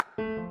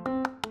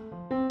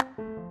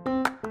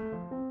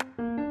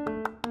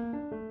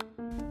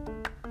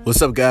What's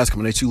up, guys?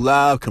 Coming at you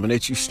live, coming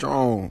at you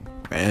strong.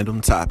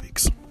 Random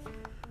topics.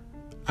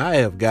 I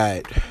have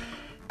got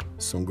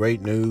some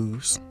great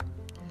news.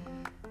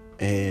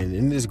 And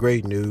in this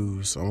great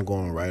news, I'm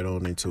going right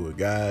on into it,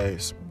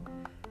 guys.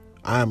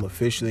 I am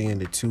officially in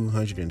the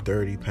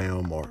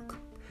 230-pound mark.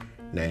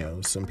 Now,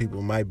 some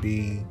people might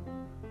be,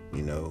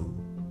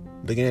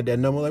 looking at that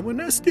number like, well,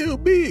 that's still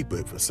big.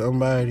 But for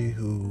somebody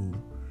who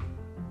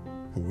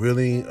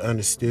really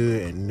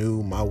understood and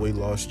knew my weight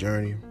loss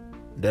journey,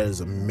 that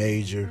is a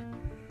major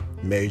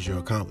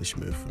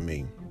accomplishment for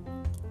me.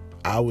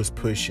 I was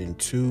pushing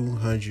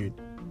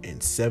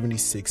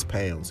 276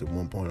 pounds at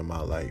one point in my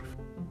life.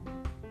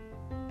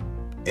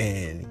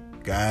 And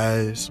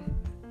guys,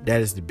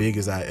 that is the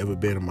biggest I ever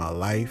been in my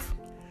life.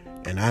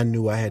 And I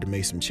knew I had to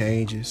make some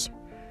changes.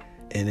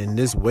 And in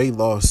this weight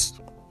loss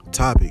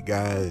topic,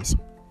 guys,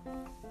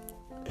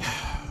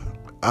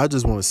 I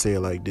just want to say it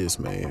like this,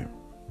 man.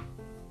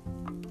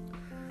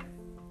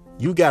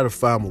 You got to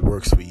find what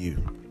works for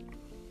you.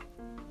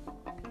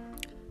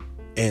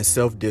 And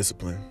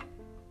self-discipline.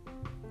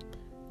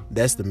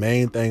 That's the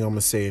main thing I'm going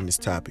to say in this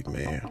topic,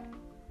 man.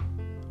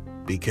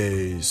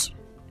 Because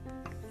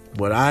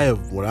what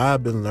I've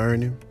been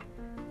learning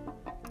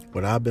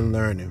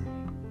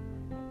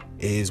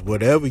is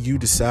whatever you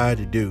decide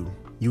to do,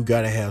 you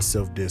got to have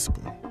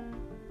self-discipline.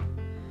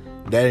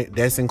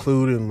 That's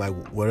including like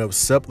whatever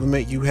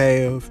supplement you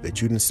have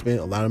that you didn't spend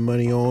a lot of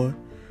money on,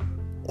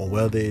 or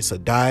whether it's a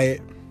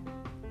diet,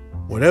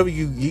 whatever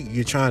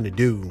you're trying to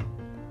do,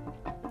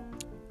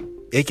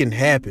 it can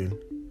happen.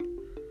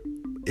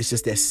 It's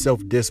just that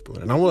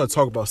self-discipline. And I want to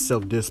talk about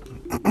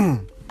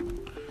self-discipline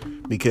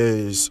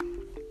because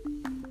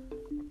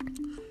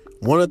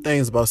one of the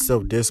things about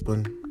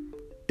self-discipline,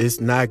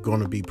 it's not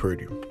going to be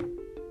pretty.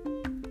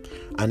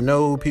 I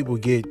know people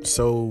get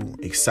so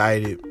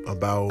excited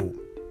about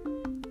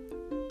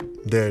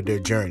their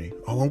journey.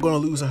 Oh, I'm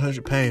going to lose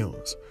 100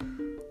 pounds.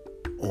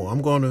 Or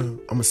I'm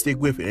gonna stick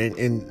with it.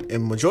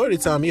 And majority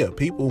of the time, yeah,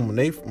 people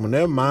when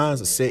their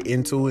minds are set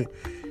into it,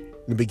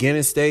 the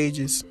beginning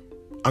stages,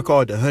 I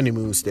call it the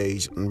honeymoon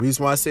stage. And the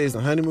reason why I say it's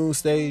the honeymoon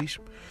stage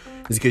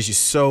is because you're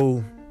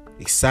so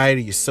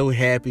excited, you're so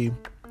happy,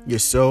 you're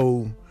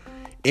so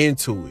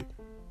into it.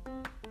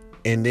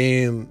 And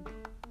then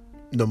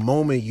the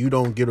moment you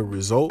don't get a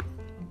result,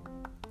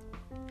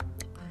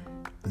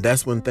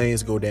 that's when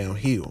things go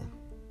downhill.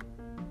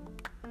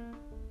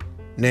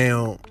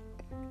 Now,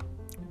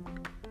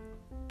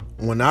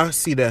 when I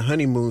see that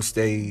honeymoon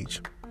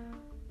stage,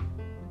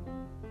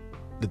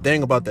 the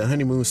thing about the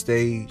honeymoon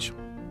stage,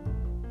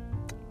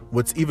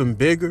 what's even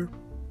bigger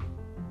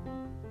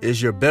is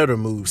your better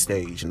move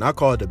stage. And I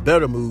call it the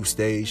better move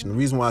stage. And the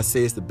reason why I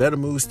say it's the better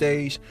move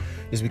stage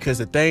is because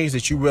the things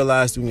that you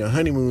realize during your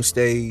honeymoon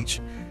stage,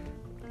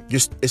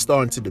 it's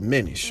starting to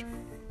diminish.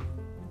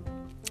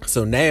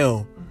 So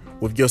now,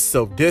 with your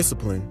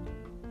self-discipline,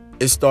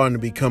 it's starting to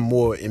become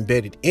more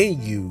embedded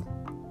in you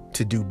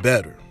to do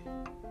better.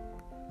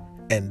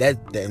 And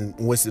then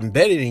what's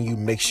embedded in you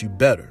makes you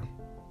better.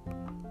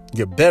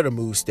 Your better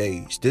move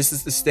stage. This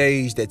is the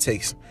stage that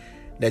takes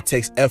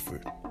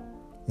effort.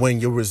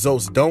 When your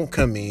results don't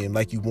come in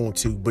like you want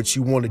to, but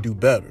you want to do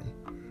better.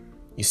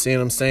 You see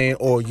what I'm saying?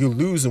 Or you're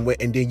losing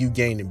weight and then you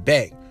gain it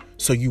back.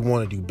 So you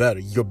want to do better.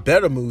 Your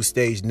better move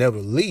stage never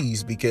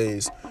leaves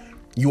because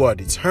you are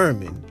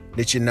determined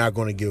that you're not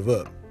going to give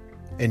up.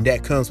 And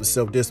that comes with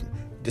self-discipline.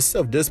 This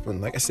self-discipline,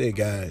 like I said,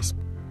 guys,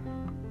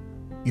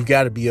 you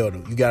got to be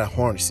able to, you got to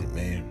harness it,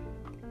 man.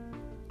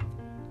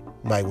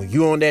 Like when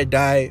you're on that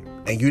diet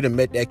and you done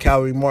met that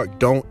calorie mark,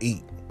 don't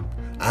eat.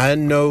 I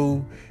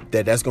know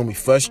that's going to be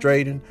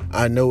frustrating.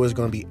 I know it's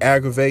going to be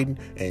aggravating.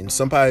 And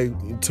somebody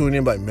tune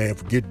in like, man,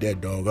 forget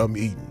that, dog. I'm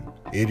eating.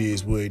 It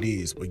is what it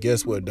is. But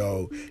guess what,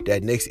 dog?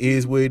 That next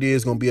is what it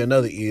is going to be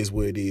another is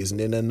what it is. And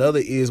then another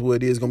is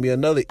what it is going to be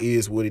another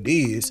is what it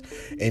is.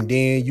 And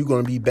then you're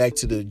going to be back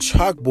to the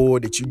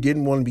chalkboard that you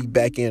didn't want to be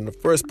back in the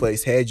first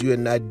place had you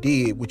not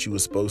did what you were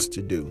supposed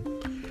to do.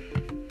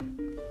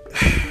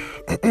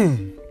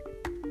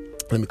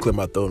 Let me clear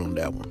my throat on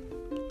that one.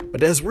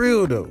 But that's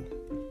real, though.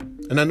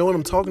 And I know what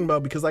I'm talking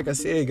about because, like I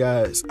said,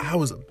 guys, I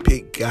was a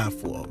big guy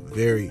for a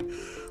very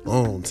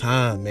long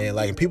time, man.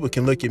 Like, people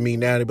can look at me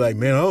now and be like,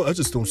 man, I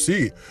just don't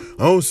see it.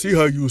 I don't see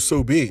how you were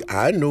so big.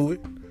 I knew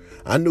it.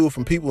 I knew it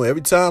from people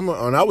every time.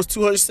 When I was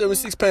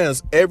 276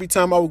 pounds, every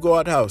time I would go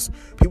out the house,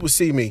 people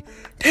see me.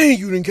 Dang,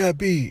 you done got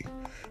big.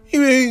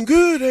 You ain't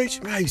good, ain't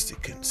you? I used to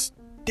couldn't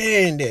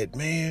stand that,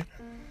 man.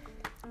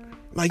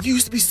 Like, you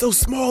used to be so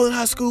small in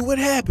high school. What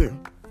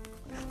happened?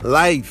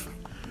 Life,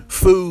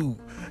 food,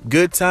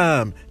 good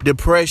time,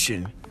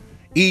 depression,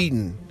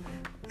 eating.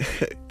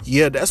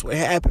 Yeah, that's what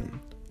happened.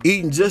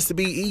 Eating just to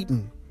be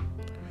eating.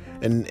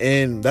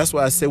 And that's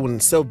why I say when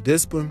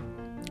self-discipline,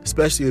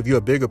 especially if you're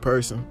a bigger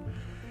person,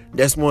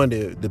 that's one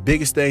of the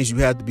biggest things you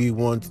have to be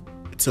one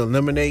to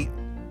eliminate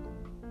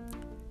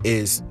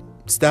is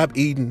stop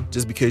eating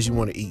just because you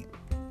want to eat.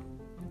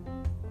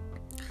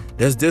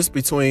 There's this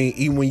between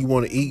eating when you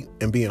want to eat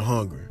and being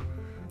hungry.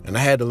 And I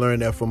had to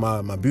learn that from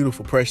my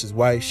beautiful, precious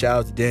wife. Shout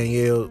out to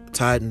Danielle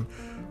Titan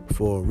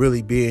for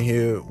really being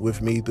here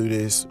with me through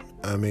this.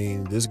 I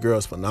mean, this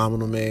girl's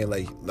phenomenal, man.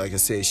 Like I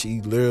said,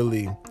 she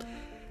literally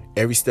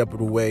every step of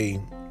the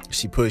way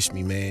she pushed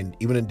me, man.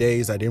 Even the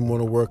days I didn't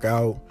want to work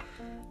out,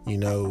 you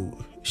know,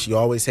 she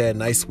always had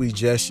nice, sweet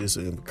gestures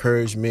of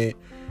encouragement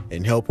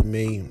and helping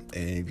me.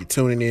 And if you're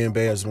tuning in,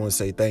 babe, I just want to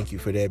say thank you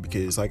for that,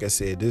 because like I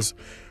said,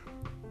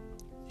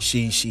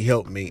 she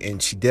helped me,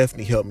 and she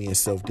definitely helped me in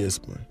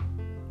self-discipline,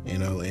 you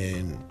know,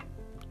 and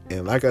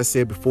like I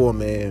said before,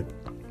 man,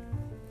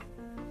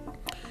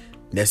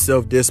 that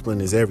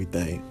self-discipline is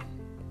everything.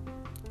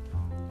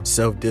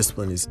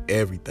 Self-discipline is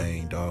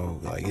everything,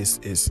 dog. Like it's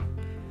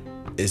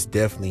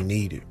definitely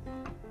needed.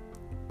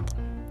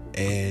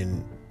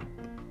 And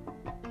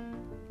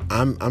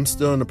I'm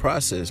still in the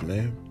process,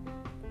 man.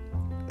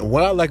 And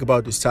what I like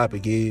about this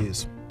topic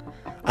is,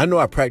 I know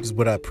I practice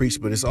what I preach,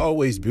 but it's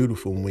always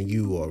beautiful when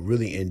you are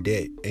really in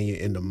debt and you're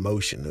in the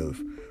motion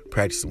of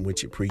practicing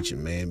what you're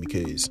preaching, man,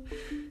 because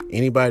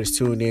anybody that's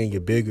tuning in, you're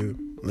bigger,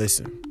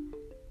 listen,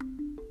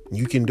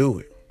 you can do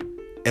it.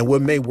 And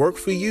what may work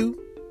for you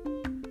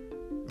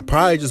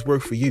probably just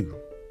work for you.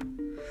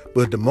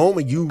 But the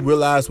moment you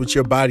realize what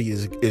your body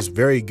is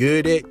very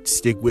good at,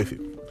 stick with it.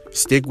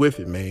 Stick with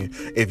it, man.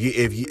 If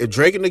you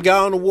drinking a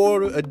gallon of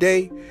water a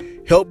day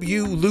help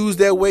you lose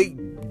that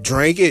weight,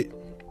 drink it.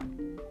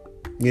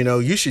 You know,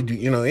 you should do,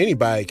 you know,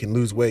 anybody can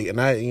lose weight. And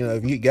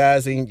if you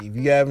guys if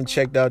you haven't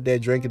checked out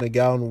that drinking a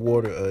gallon of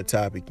water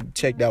topic,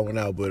 check that one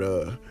out.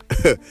 But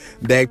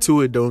back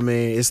to it though,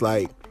 man, it's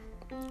like,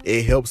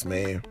 it helps,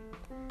 man.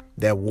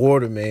 That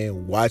water,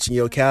 man, watching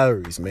your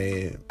calories,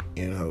 man,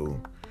 you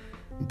know.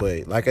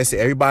 But like I said,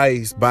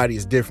 everybody's body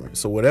is different.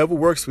 So whatever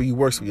works for you,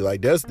 works for you.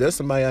 Like there's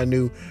somebody I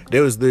knew,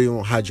 they was literally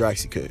on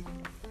hydroxycut.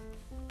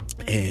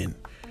 And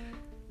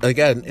I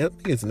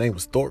think his name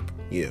was Thorpe.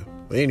 Yeah.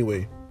 But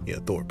anyway, yeah,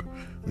 Thorpe.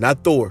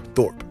 Not Thor,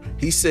 Thorpe.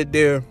 He sat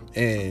there,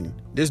 and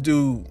this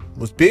dude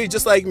was big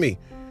just like me.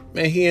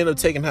 Man, he ended up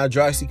taking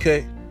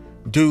hydroxycut.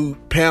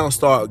 Dude, pounds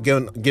start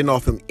getting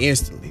off him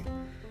instantly.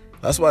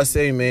 That's why I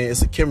say, man,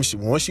 it's a chemistry.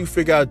 Once you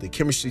figure out the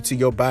chemistry to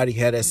your body,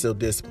 have that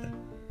self-discipline.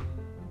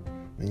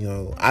 You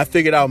know, I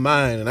figured out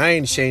mine, and I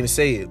ain't ashamed to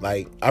say it.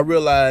 Like, I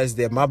realized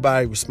that my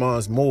body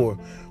responds more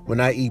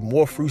when I eat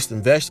more fruits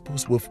and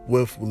vegetables with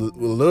a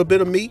little bit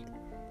of meat,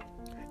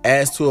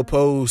 as to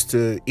opposed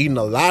to eating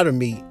a lot of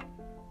meat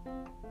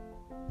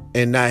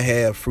and not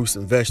have fruits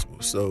and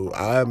vegetables. So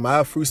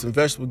my fruits and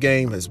vegetable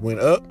game has went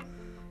up,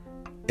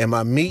 and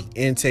my meat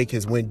intake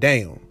has went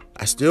down.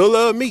 I still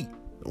love meat.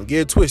 Don't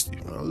get it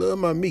twisted. I love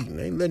my meat, and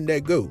I ain't letting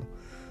that go.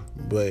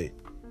 But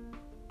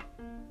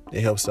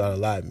it helps out a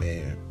lot,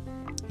 man.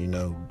 You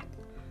know,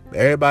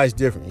 everybody's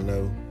different, you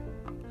know.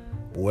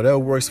 Whatever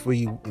works for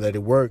you, let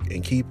it work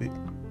and keep it.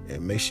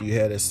 And make sure you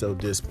have that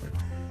self-discipline.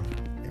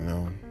 You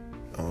know.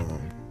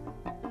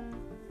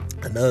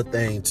 Another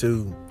thing,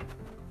 too,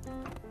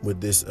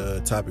 with this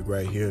topic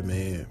right here,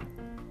 man,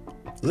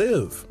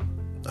 live.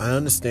 I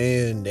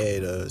understand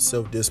that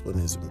self-discipline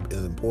is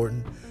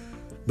important,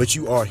 but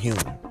you are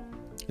human.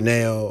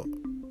 Now,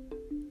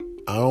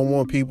 I don't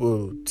want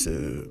people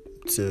to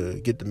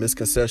get the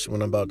misconception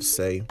what I'm about to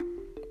say.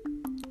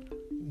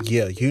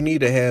 Yeah, you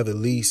need to have at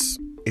least,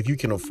 if you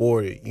can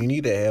afford it, you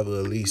need to have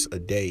at least a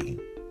day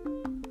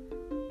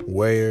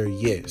where,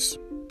 yes,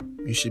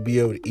 you should be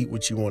able to eat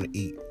what you want to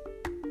eat.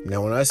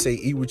 Now, when I say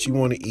eat what you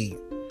want to eat,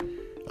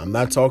 I'm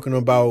not talking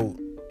about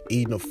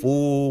eating a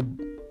full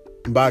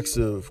box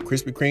of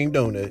Krispy Kreme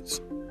donuts.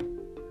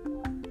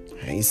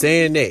 I ain't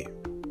saying that.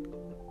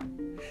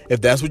 If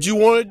that's what you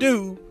want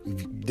to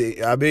do,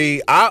 I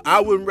mean,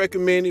 I wouldn't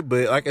recommend it.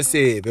 But like I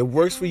said, if it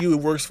works for you, it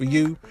works for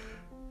you.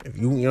 If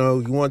you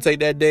want to take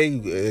that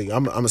day,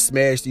 I'm going to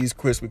smash these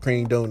Krispy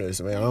Kreme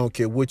donuts, man. I don't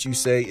care what you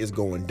say, it's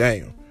going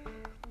down.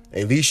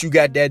 At least you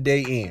got that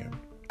day in.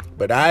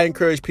 But I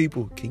encourage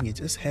people, can you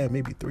just have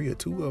maybe 3 or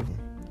 2 of them?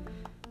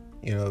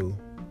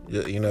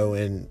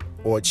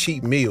 Or a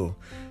cheap meal.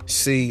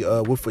 See,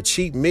 with a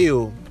cheap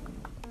meal,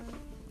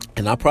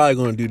 and I'm probably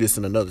going to do this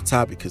in another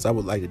topic because I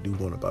would like to do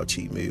one about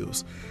cheap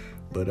meals.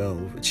 But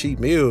with a cheap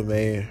meal,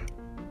 man,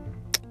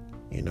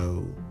 you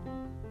know,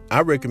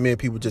 I recommend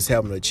people just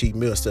having a cheap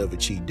meal instead of a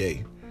cheat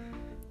day.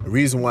 The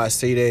reason why I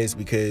say that is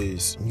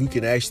because you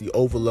can actually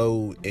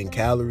overload in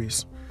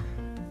calories.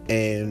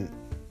 And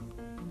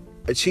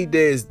a cheat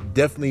day is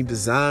definitely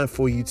designed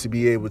for you to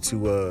be able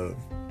to,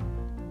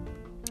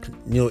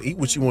 eat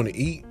what you want to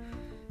eat.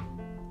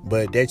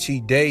 But that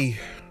cheat day,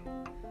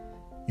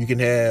 you can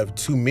have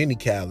too many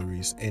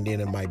calories, and then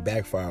it might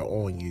backfire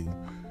on you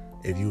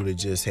if you would have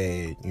just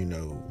had,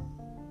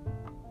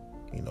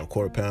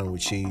 quarter pounder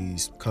with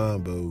cheese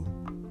combo,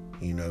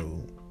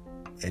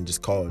 and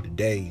just call it a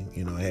day.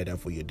 Had that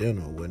for your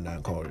dinner or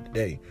whatnot, call it a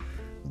day.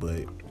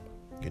 But,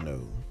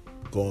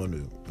 going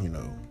to,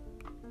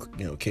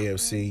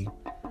 KFC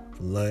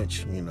for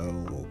lunch,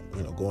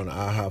 or, going to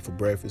IHOP for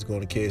breakfast,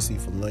 going to KFC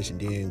for lunch, and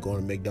then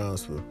going to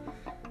McDonald's for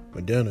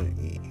dinner.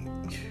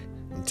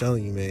 I'm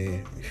telling you,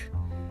 man,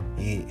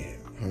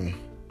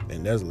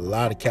 and there's a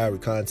lot of calorie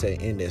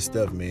content in that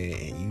stuff, man.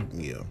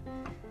 And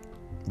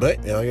but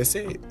like I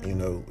said,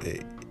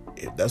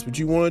 if that's what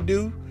you want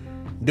to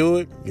do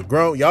it. You're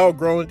grown. Y'all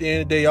grown at the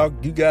end of the day.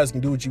 You guys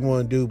can do what you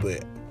want to do.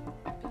 But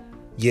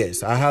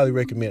yes, I highly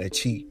recommend a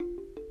cheat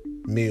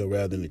meal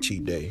rather than a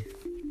cheat day,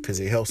 because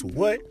it helps with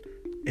what?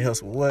 It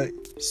helps with what?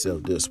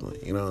 Self-discipline.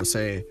 You know what I'm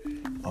saying?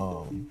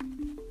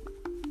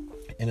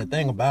 And the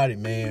thing about it,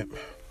 man,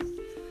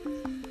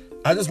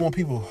 I just want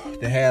people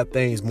to have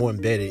things more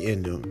embedded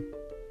in them.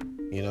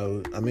 You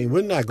know, I mean,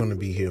 we're not going to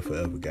be here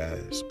forever,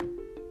 guys.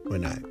 We're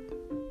not.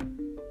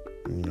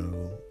 You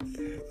know,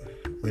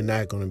 we're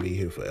not going to be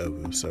here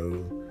forever.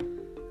 So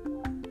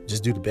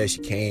just do the best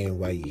you can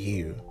while you're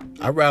here.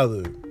 I'd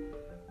rather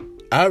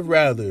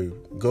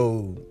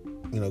go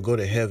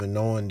to heaven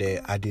knowing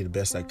that I did the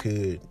best I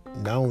could,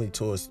 not only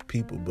towards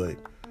people, but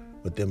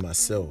within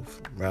myself,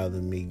 rather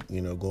than me,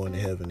 going to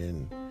heaven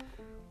and,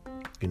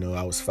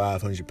 I was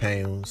 500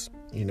 pounds,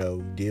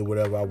 did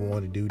whatever I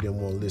wanted to do, didn't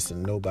want to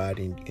listen to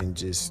nobody, and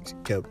just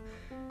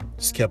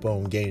kept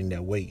on gaining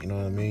that weight, you know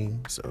what I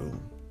mean? So,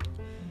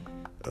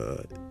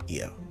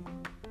 yeah.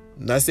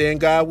 I'm not saying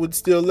God would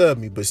still love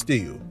me, but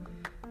still,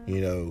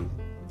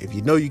 if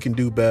you know you can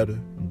do better,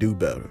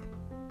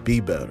 be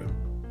better,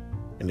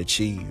 and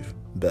achieve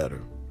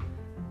better.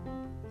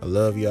 I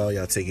love y'all.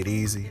 Y'all take it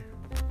easy.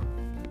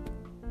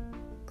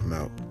 I'm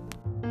out.